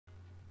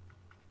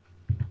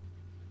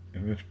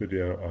In this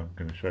video I'm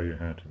going to show you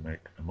how to make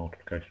a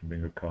multiplication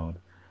bingo card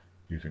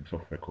using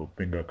software called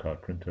Bingo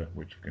Card Printer,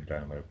 which you can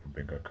download from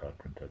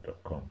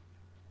bingocardprinter.com.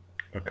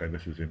 Okay,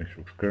 this is the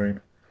initial screen.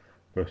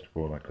 First of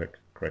all, I click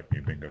Create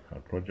New Bingo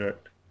Card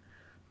Project.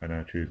 I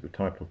now choose the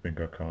type of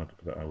bingo card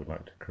that I would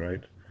like to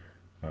create.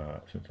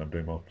 Since I'm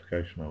doing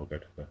multiplication, I will go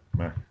to the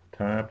Math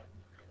tab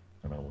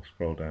and I will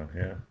scroll down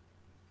here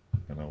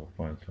and I will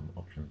find some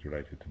options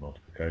related to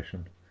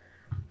multiplication.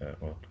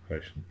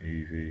 Multiplication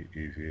easy,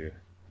 easier,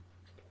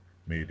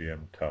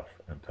 medium, tough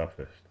and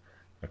toughest.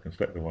 I can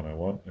select the one I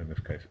want, in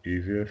this case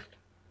easiest,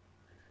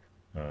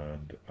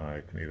 and I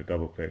can either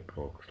double click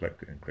or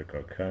select it and click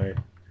OK,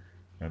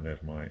 and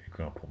there's my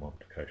example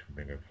multiplication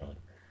bingo card.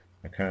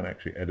 I can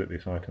actually edit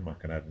this item. I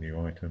can add new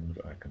items,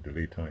 I can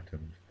delete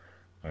items,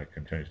 I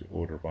can change the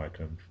order of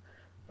items,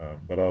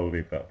 but I'll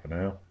leave that for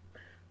now.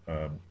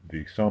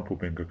 The sample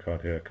bingo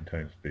card here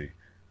contains the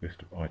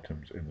list of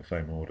items in the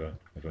same order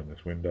as in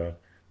this window,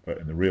 but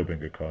in the real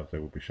bingo cards they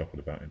will be shuffled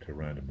about into a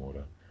random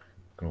order.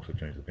 I can also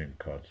change the bingo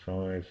card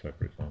size, so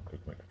for example I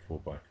can make a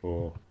 4x4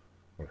 or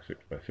a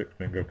 6x6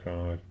 bingo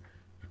card.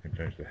 I can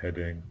change the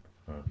heading,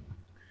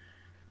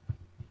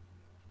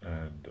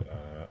 and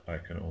I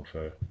can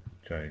also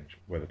change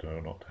whether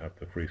or not to have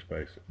the free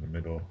space in the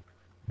middle,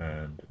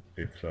 and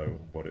if so,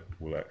 what it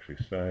will actually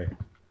say.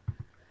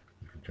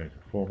 I can change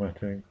the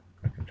formatting,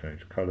 I can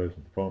change colours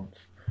and fonts,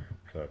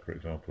 so for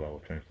example I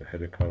will change the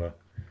header colour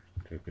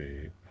to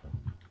be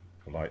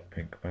a light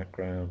pink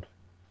background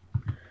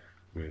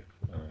with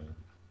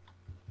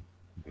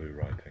blue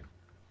writing,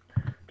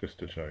 just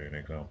to show you an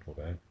example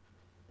there.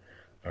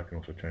 I can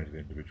also change the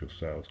individual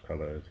cells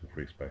colours, the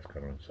free space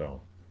colour and so on.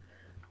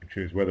 You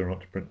choose whether or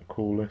not to print the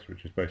call list,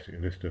 which is basically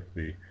a list of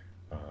the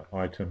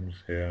items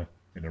here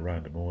in a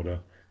random order,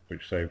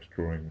 which saves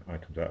drawing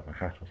items out of a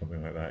hat or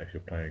something like that if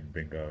you're playing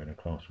bingo in a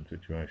classroom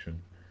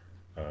situation.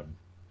 You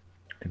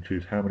can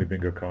choose how many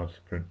bingo cards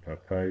to print per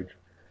page.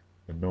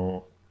 The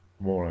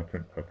more I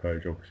print per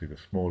page, obviously the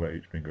smaller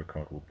each bingo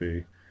card will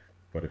be,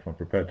 but if I'm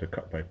prepared to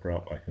cut paper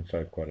up I can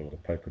save quite a lot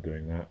of paper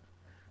doing that.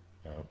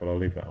 But I'll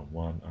leave that on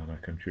 1, and I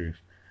can choose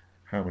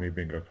how many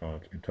bingo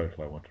cards in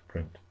total I want to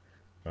print.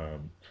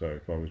 So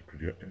if I was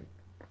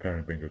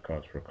preparing bingo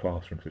cards for a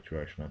classroom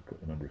situation, I'd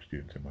put the number of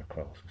students in my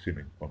class,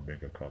 assuming 1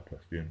 bingo card per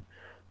student.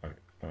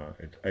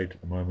 It's 8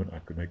 at the moment. I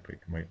could make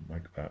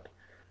that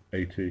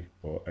 80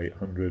 or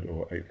 800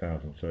 or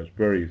 8,000, so it's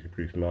very easy to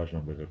produce large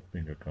numbers of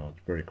bingo cards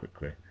very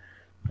quickly.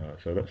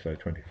 So let's say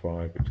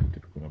 25, which is a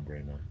typical number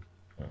in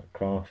a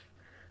class.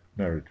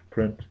 Now ready to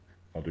print.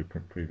 I'll do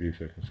print preview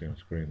so you can see on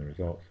screen the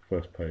results. The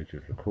first page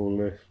is the call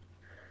list.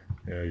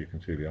 Here you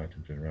can see the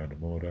items in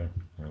random order.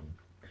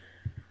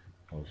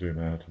 I'll zoom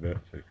out a bit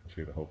so you can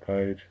see the whole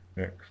page.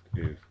 Next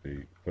is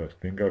the first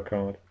bingo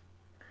card.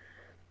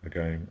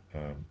 Again,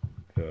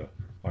 the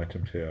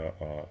items here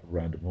are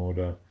random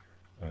order,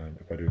 and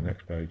if I do the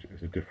next page,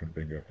 it's a different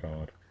bingo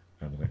card,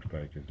 and the next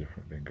page is a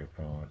different bingo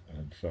card,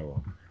 and so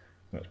on.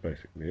 That's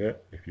basically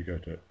it. If you go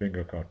to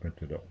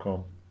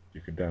bingocardprinter.com, you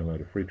can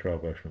download a free trial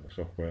version of the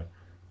software,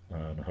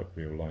 and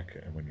hopefully you'll like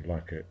it. And when you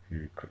like it,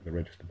 you click the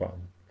register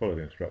button, follow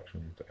the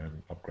instructions,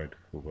 and upgrade to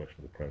the full version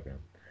of the program.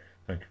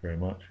 Thank you very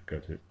much. Go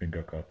to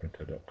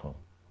bingocardprinter.com.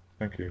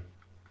 Thank you.